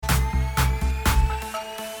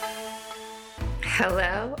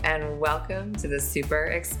Hello and welcome to the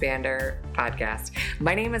Super Expander podcast.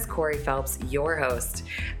 My name is Corey Phelps, your host.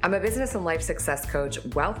 I'm a business and life success coach,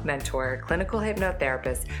 wealth mentor, clinical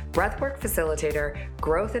hypnotherapist, breathwork facilitator,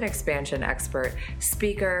 growth and expansion expert,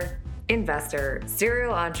 speaker, investor,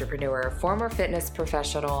 serial entrepreneur, former fitness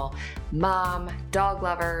professional, mom, dog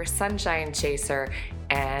lover, sunshine chaser,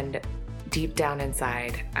 and deep down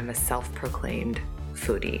inside, I'm a self-proclaimed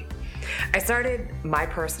foodie. I started my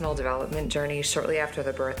personal development journey shortly after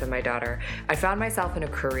the birth of my daughter. I found myself in a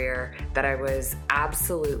career that I was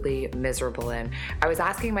absolutely miserable in. I was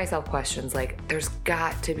asking myself questions like, there's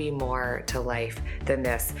got to be more to life than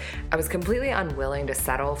this. I was completely unwilling to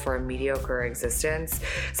settle for a mediocre existence.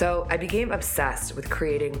 So I became obsessed with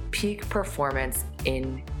creating peak performance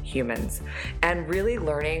in humans and really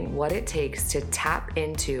learning what it takes to tap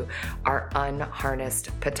into our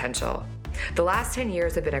unharnessed potential. The last 10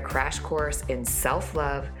 years have been a crash course in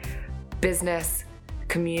self-love, business,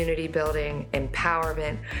 community building,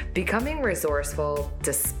 empowerment, becoming resourceful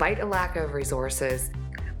despite a lack of resources,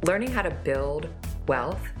 learning how to build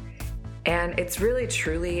wealth. And it's really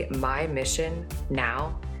truly my mission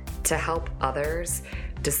now to help others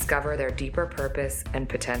discover their deeper purpose and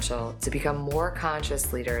potential, to become more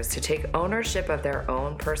conscious leaders, to take ownership of their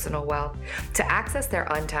own personal wealth, to access their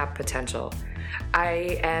untapped potential.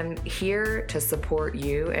 I am here to support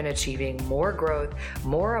you in achieving more growth,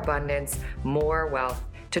 more abundance, more wealth,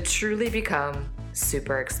 to truly become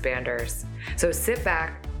super expanders. So sit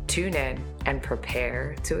back, tune in, and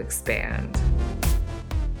prepare to expand.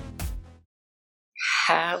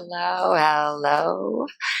 Hello,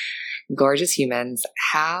 gorgeous humans.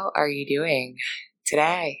 How are you doing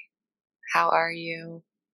today? How are you?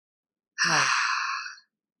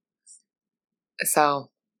 So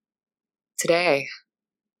today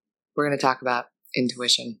we're going to talk about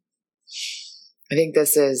intuition. I think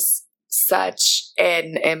this is such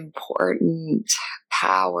an important,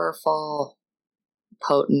 powerful,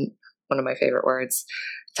 potent, one of my favorite words,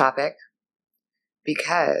 topic,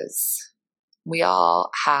 because we all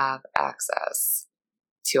have access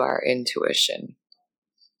to our intuition,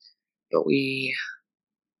 but we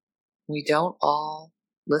don't all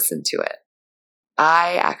listen to it.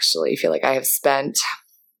 I actually feel like I have spent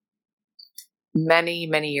many,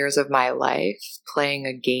 many years of my life playing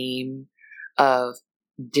a game of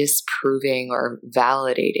disproving or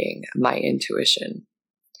validating my intuition.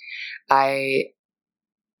 I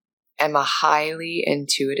am a highly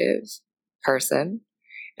intuitive person,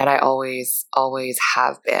 and I always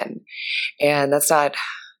have been. And that's not,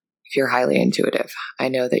 if you're highly intuitive, I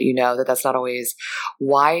know that you know that that's not always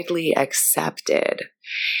widely accepted.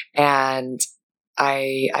 And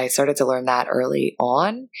I started to learn that early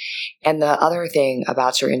on. And the other thing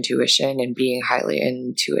about your intuition and being highly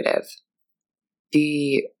intuitive,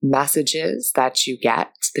 the messages that you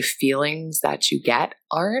get, the feelings that you get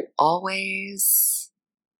aren't always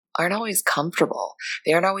comfortable.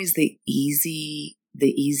 They aren't always the easy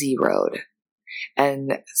road.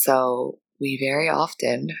 And so we very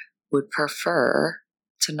often would prefer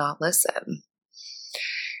to not listen.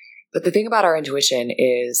 But the thing about our intuition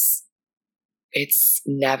is it's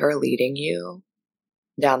never leading you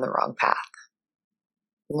down the wrong path.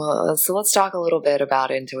 Well, so let's talk a little bit about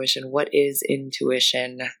intuition. What is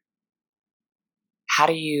intuition? How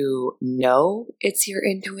do you know it's your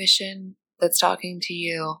intuition that's talking to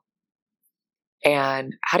you?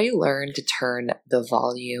 And how do you learn to turn the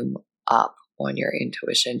volume up on your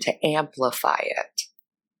intuition, to amplify it?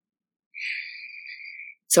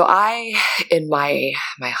 So I, in my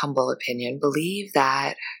humble opinion, believe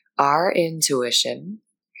that our intuition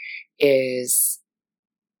is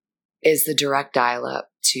the direct dial-up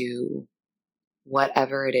to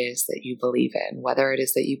whatever it is that you believe in, whether it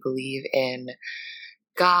is that you believe in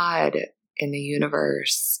God, in the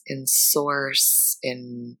universe, in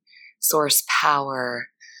source power,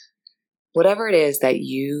 whatever it is that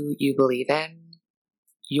you believe in,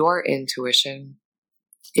 your intuition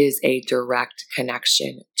is a direct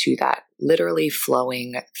connection to that, literally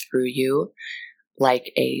flowing through you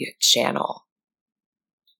like a channel.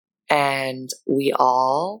 And we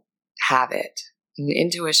all have it. And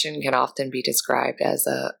intuition can often be described as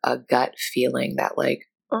a gut feeling that like,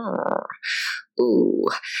 ooh.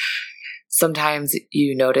 Sometimes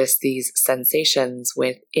you notice these sensations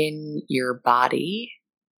within your body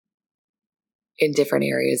in different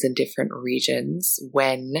areas, in different regions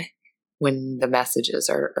when the messages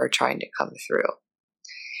are trying to come through.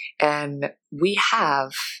 And we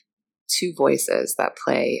have two voices that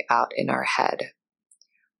play out in our head.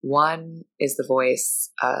 One is the voice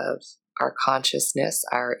of our consciousness,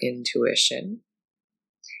 our intuition,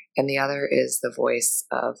 and the other is the voice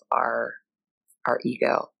of our our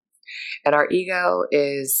ego. And our ego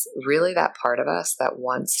is really that part of us that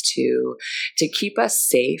wants to keep us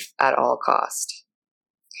safe at all cost.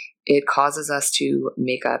 It causes us to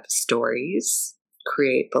make up stories,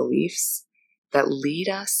 create beliefs that lead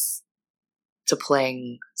us to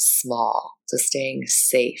playing small, to staying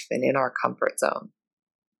safe and in our comfort zone.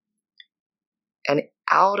 And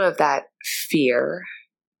out of that fear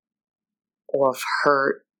of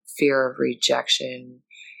hurt, fear of rejection,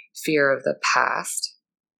 fear of the past,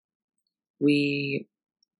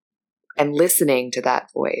 and listening to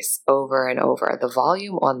that voice over and over, the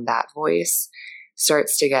volume on that voice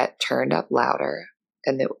starts to get turned up louder,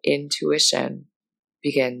 and the intuition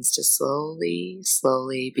begins to slowly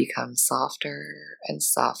become softer and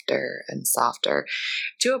softer and softer,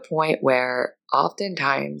 to a point where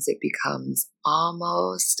oftentimes it becomes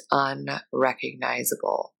almost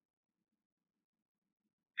unrecognizable.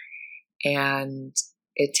 And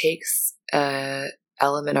it takes an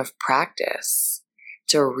element of practice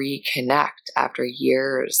to reconnect after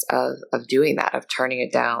years of doing that, of turning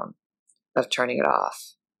it down, of turning it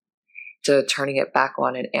off, to turning it back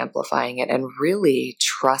on and amplifying it, and really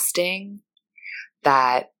trusting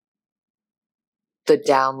that the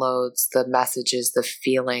downloads, the messages, the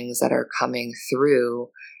feelings that are coming through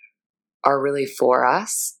are really for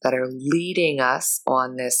us, that are leading us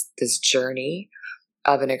on this journey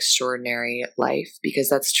of an extraordinary life, because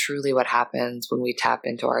that's truly what happens when we tap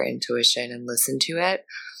into our intuition and listen to it.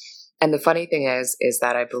 And the funny thing is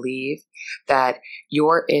that I believe that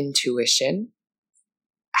your intuition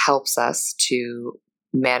helps us to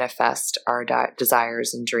manifest our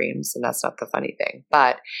desires and dreams. And that's not the funny thing.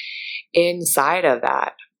 But inside of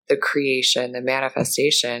that, the creation, the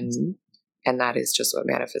manifestation, and that is just what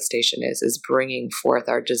manifestation is bringing forth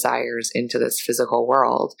our desires into this physical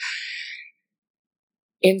world.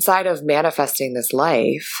 Inside of manifesting this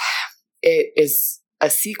life, it is a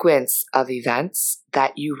sequence of events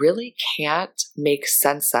that you really can't make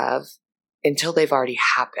sense of until they've already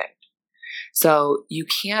happened. So you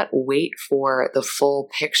can't wait for the full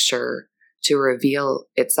picture to reveal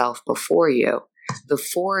itself before you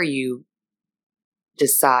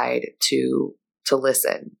decide to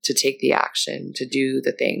listen, to take the action, to do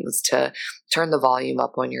the things, to turn the volume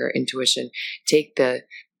up on your intuition, take the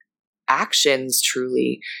actions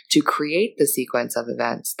truly to create the sequence of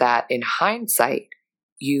events that in hindsight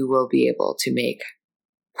you will be able to make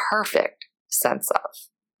perfect sense of.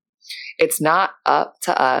 It's not up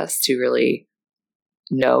to us to really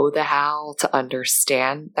know the how, to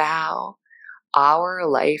understand the how. Our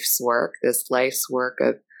life's work, this life's work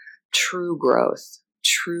of true growth,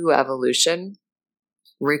 true evolution,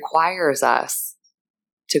 requires us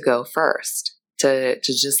to go first, to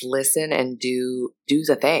just listen and do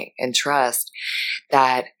the thing, and trust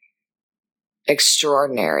that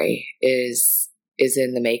extraordinary is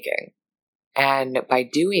in the making. And by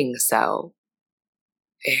doing so,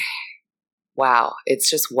 wow, it's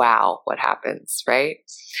just wow what happens, right?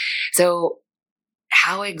 So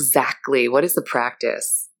what is the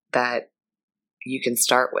practice that you can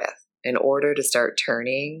start with in order to start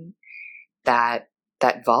turning that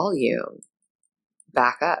volume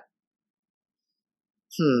back up?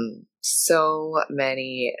 So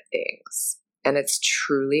many things. And it's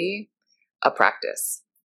truly a practice.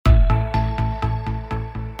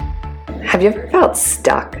 Have you ever felt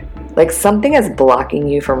stuck? Like something is blocking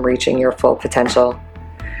you from reaching your full potential?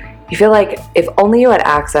 You feel like if only you had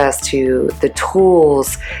access to the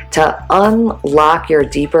tools to unlock your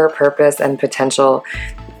deeper purpose and potential,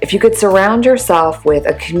 if you could surround yourself with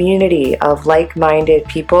a community of like-minded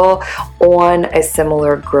people on a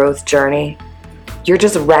similar growth journey, you're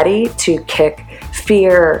just ready to kick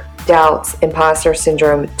fear, doubts, imposter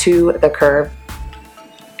syndrome to the curb.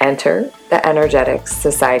 Enter the Energetics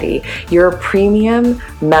Society, your premium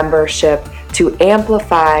membership to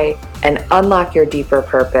amplify and unlock your deeper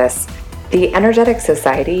purpose. The Energetics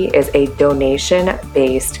Society is a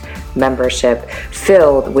donation-based membership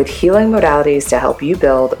filled with healing modalities to help you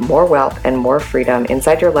build more wealth and more freedom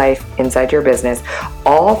inside your life, inside your business,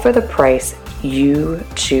 all for the price you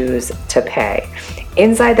choose to pay.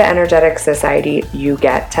 Inside the Energetic Society, you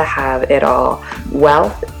get to have it all: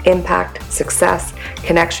 wealth, impact, success,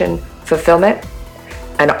 connection, fulfillment.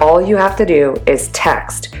 And all you have to do is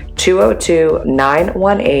text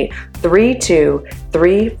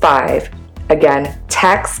 202-918-3235. Again,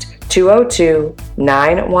 text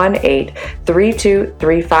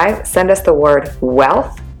 202-918-3235. Send us the word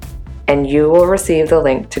wealth, and you will receive the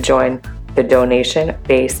link to join the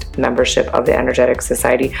donation-based membership of the Energetic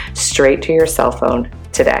Society straight to your cell phone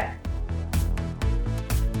today.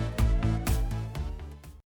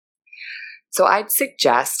 So I'd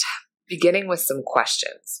suggest, beginning with some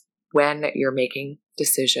questions. When you're making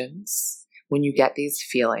decisions, when you get these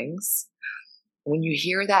feelings, when you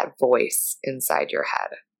hear that voice inside your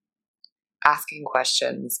head, asking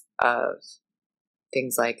questions of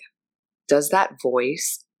things like, does that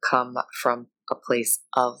voice come from a place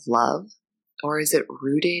of love, or is it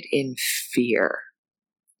rooted in fear?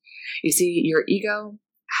 You see, your ego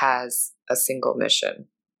has a single mission,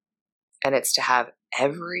 and it's to have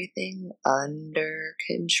everything under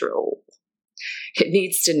control. It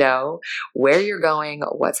needs to know where you're going,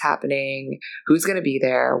 what's happening, who's going to be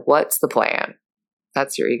there, what's the plan.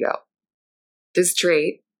 That's your ego. This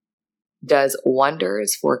trait does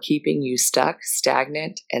wonders for keeping you stuck,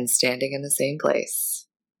 stagnant, and standing in the same place.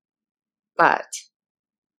 But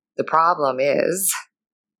the problem is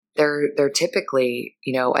they're typically,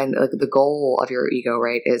 and the goal of your ego,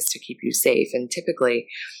 right, is to keep you safe. And typically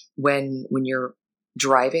when you're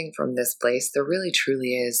driving from this place, there really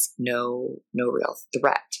truly is no real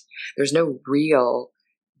threat. There's no real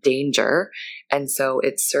danger. And so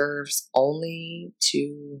it serves only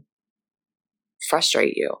to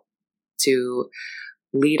frustrate you, to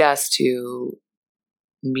lead us to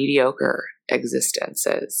mediocre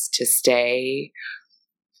existences, to stay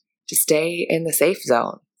in the safe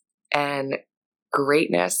zone. And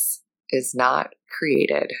greatness is not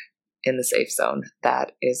created in the safe zone.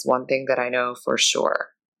 That is one thing that I know for sure.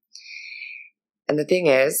 And the thing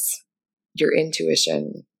is, your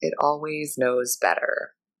intuition, it always knows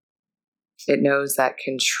better. It knows that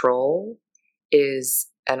control is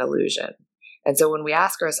an illusion. And so when we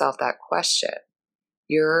ask ourselves that question,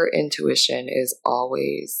 your intuition is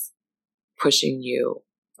always pushing you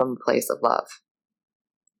from a place of love.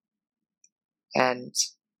 And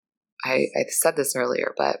I said this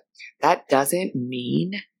earlier, but that doesn't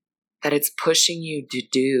mean that it's pushing you to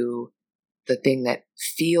do the thing that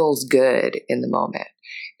feels good in the moment.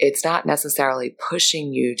 It's not necessarily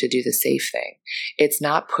pushing you to do the safe thing. It's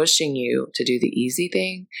not pushing you to do the easy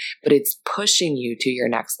thing, but it's pushing you to your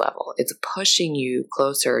next level. It's pushing you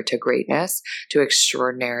closer to greatness, to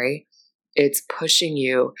extraordinary. It's pushing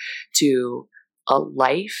you to a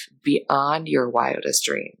life beyond your wildest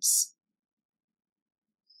dreams.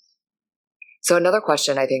 So another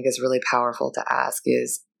question I think is really powerful to ask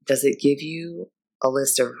is, does it give you a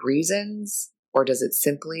list of reasons, or does it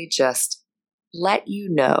simply just let you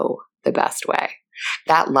know the best way?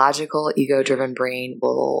 That logical, ego-driven brain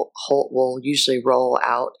will usually roll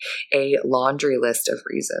out a laundry list of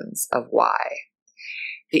reasons of why.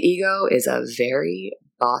 The ego is a very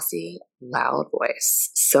bossy, loud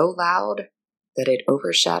voice, so loud that it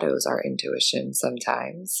overshadows our intuition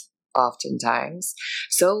sometimes. Oftentimes,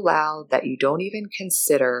 so loud that you don't even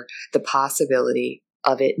consider the possibility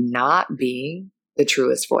of it not being the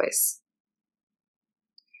truest voice.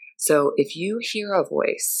 So if you hear a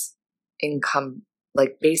voice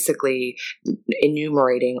basically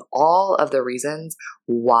enumerating all of the reasons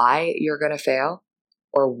why you're going to fail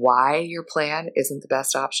or why your plan isn't the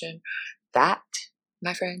best option, that,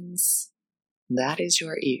 my friends, that is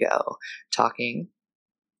your ego talking.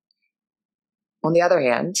 On the other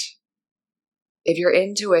hand, if your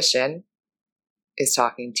intuition is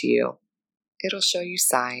talking to you, it'll show you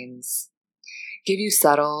signs, give you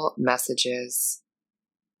subtle messages.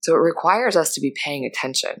 So it requires us to be paying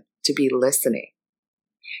attention, to be listening.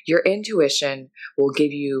 Your intuition will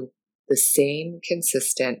give you the same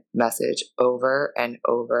consistent message over and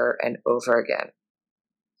over and over again.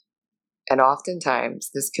 And oftentimes,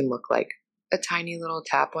 this can look like a tiny little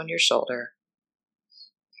tap on your shoulder.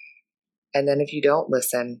 And then if you don't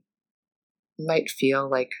listen, it might feel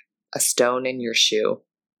like a stone in your shoe.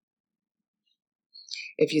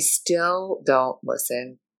 If you still don't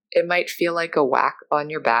listen, it might feel like a whack on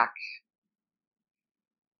your back.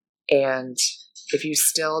 And if you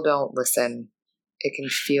still don't listen, it can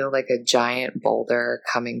feel like a giant boulder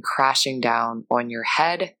coming crashing down on your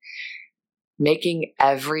head, making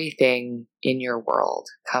everything in your world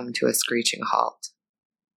come to a screeching halt.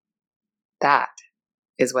 That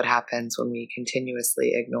is what happens when we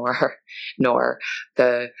continuously ignore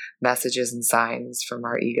the messages and signs from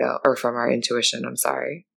our ego, or from our intuition,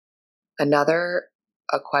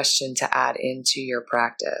 A question to add into your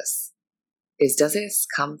practice is, does this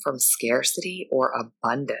come from scarcity or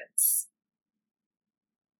abundance?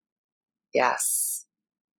 Yes.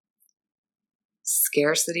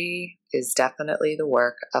 Scarcity is definitely the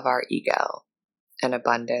work of our ego, and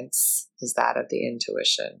abundance is that of the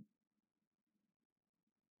intuition.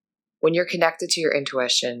 When you're connected to your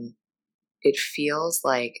intuition, it feels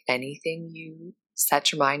like anything you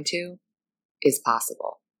set your mind to is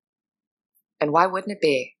possible. And why wouldn't it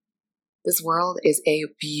be? This world is a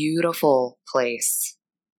beautiful place,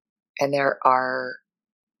 And there are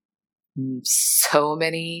so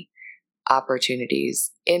many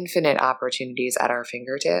opportunities, infinite opportunities at our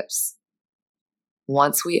fingertips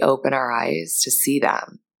once we open our eyes to see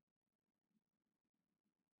them.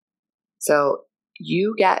 So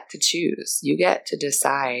you get to choose. You get to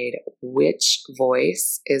decide which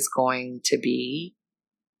voice is going to be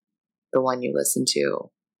the one you listen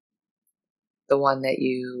to, the one that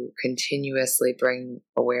you continuously bring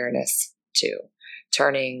awareness to,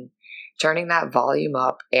 turning that volume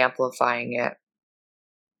up, amplifying it.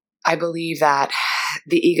 I believe that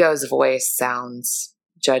the ego's voice sounds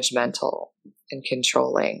judgmental and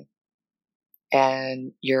controlling.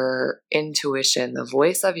 And your intuition, the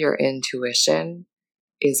voice of your intuition,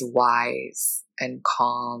 is wise and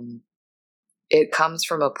calm. It comes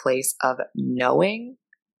from a place of knowing,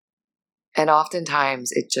 and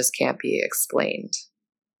oftentimes it just can't be explained.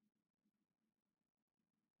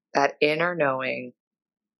 That inner knowing,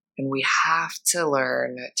 and we have to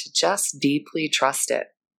learn to just deeply trust it.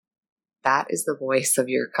 That is the voice of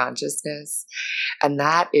your consciousness, and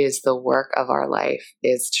that is the work of our life,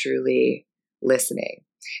 is truly listening.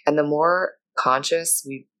 And the more conscious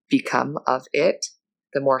we become of it,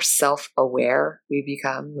 the more self-aware we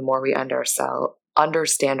become, the more we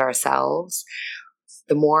understand ourselves,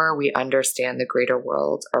 the more we understand the greater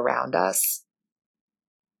world around us.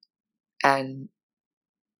 And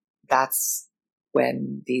that's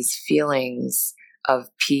when these feelings of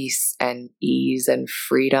peace and ease and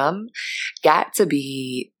freedom get to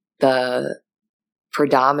be the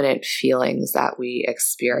predominant feelings that we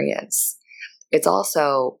experience. It's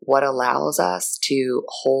also what allows us to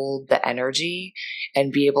hold the energy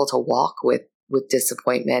and be able to walk with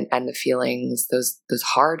disappointment and the feelings, those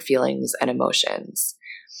hard feelings and emotions.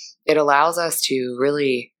 It allows us to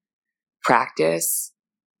really practice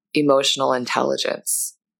emotional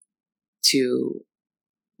intelligence, to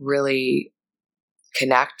really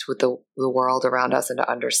connect with the world around us and to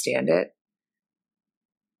understand it.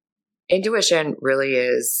 Intuition really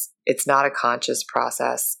is, it's not a conscious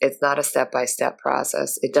process. It's not a step-by-step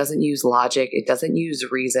process. It doesn't use logic. It doesn't use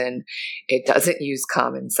reason. It doesn't use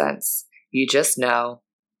common sense. You just know,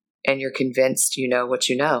 and you're convinced you know what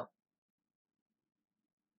you know.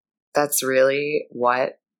 That's really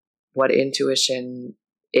what intuition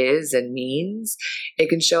is and means. It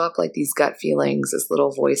can show up like these gut feelings, this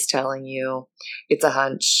little voice telling you it's a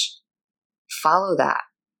hunch. Follow that.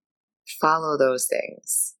 Follow those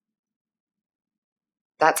things.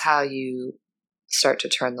 That's how you start to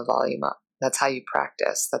turn the volume up. That's how you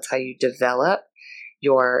practice. That's how you develop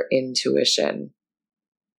your intuition.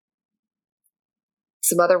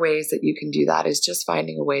 Some other ways that you can do that is just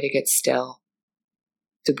finding a way to get still,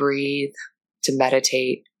 to breathe, to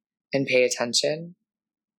meditate, and pay attention.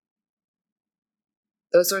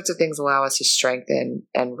 Those sorts of things allow us to strengthen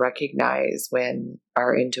and recognize when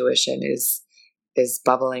our intuition is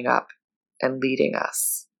bubbling up and leading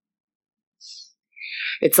us.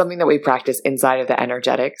 It's something that we practice inside of the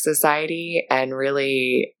Energetic Society, and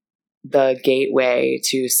really the gateway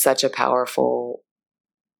to such a powerful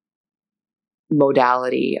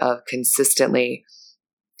modality of consistently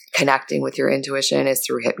connecting with your intuition is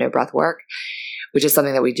through hypnobreath work, which is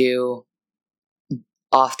something that we do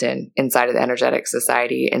often inside of the Energetic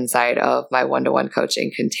Society, inside of my one-to-one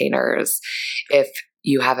coaching containers. If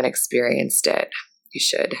you haven't experienced it, you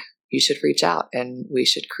should reach out, and we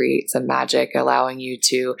should create some magic, allowing you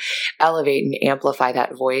to elevate and amplify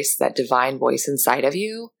that voice, that divine voice inside of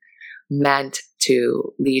you, meant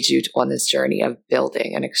to lead you on this journey of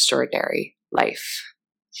building an extraordinary life.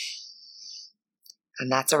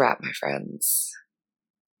 And that's a wrap, my friends.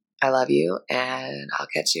 I love you, and I'll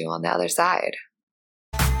catch you on the other side.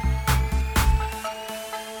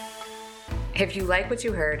 If you like what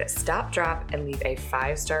you heard, stop, drop, and leave a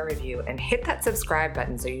 5-star review and hit that subscribe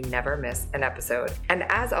button so you never miss an episode. And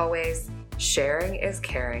as always, sharing is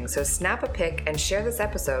caring, so snap a pic and share this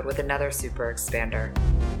episode with another super expander.